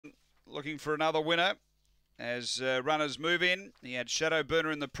looking for another winner as runners move in. He had Shadow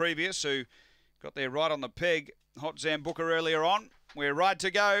Burner in the previous, who got there right on the peg. Hot Zambuca earlier on. We're right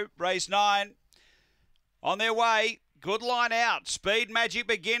to go. Race 9 on their way. Good line out. Speed Magic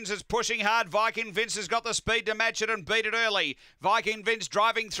Begins. It's pushing hard. Viking Vince has got the speed to match it and beat it early. Viking Vince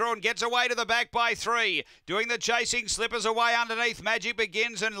driving through and gets away to the back by 3. Doing the chasing. Slippers away underneath. Magic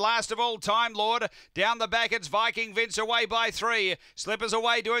Begins, and last of all, Time Lord. Down the back, it's Viking Vince away by 3. Slippers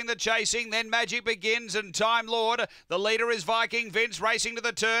away doing the chasing. Then Magic Begins and Time Lord. The leader is Viking Vince racing to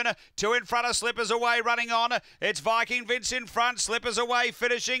the turn. 2 in front of Slippers away running on. It's Viking Vince in front. Slippers away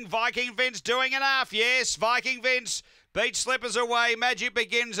finishing. Viking Vince doing enough. Yes, Viking Vince beats Slippers away. Magic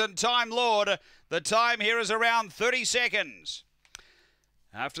Begins and Time Lord. The time here is around 30 seconds.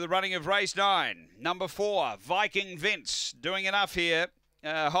 After the running of race 9, number 4, Viking Vince, doing enough here,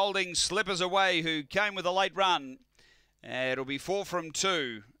 holding Slippers away, who came with a late run. It'll be 4 from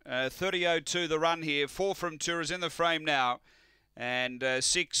 2, 30.02 the run here. 4 from 2 is in the frame now. And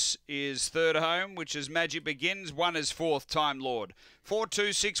 6 is third home, which is Magic Begins. 1 is fourth, Time Lord.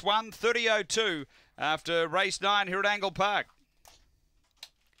 4-2-6-1, 30.02 after race 9 here at Angle Park.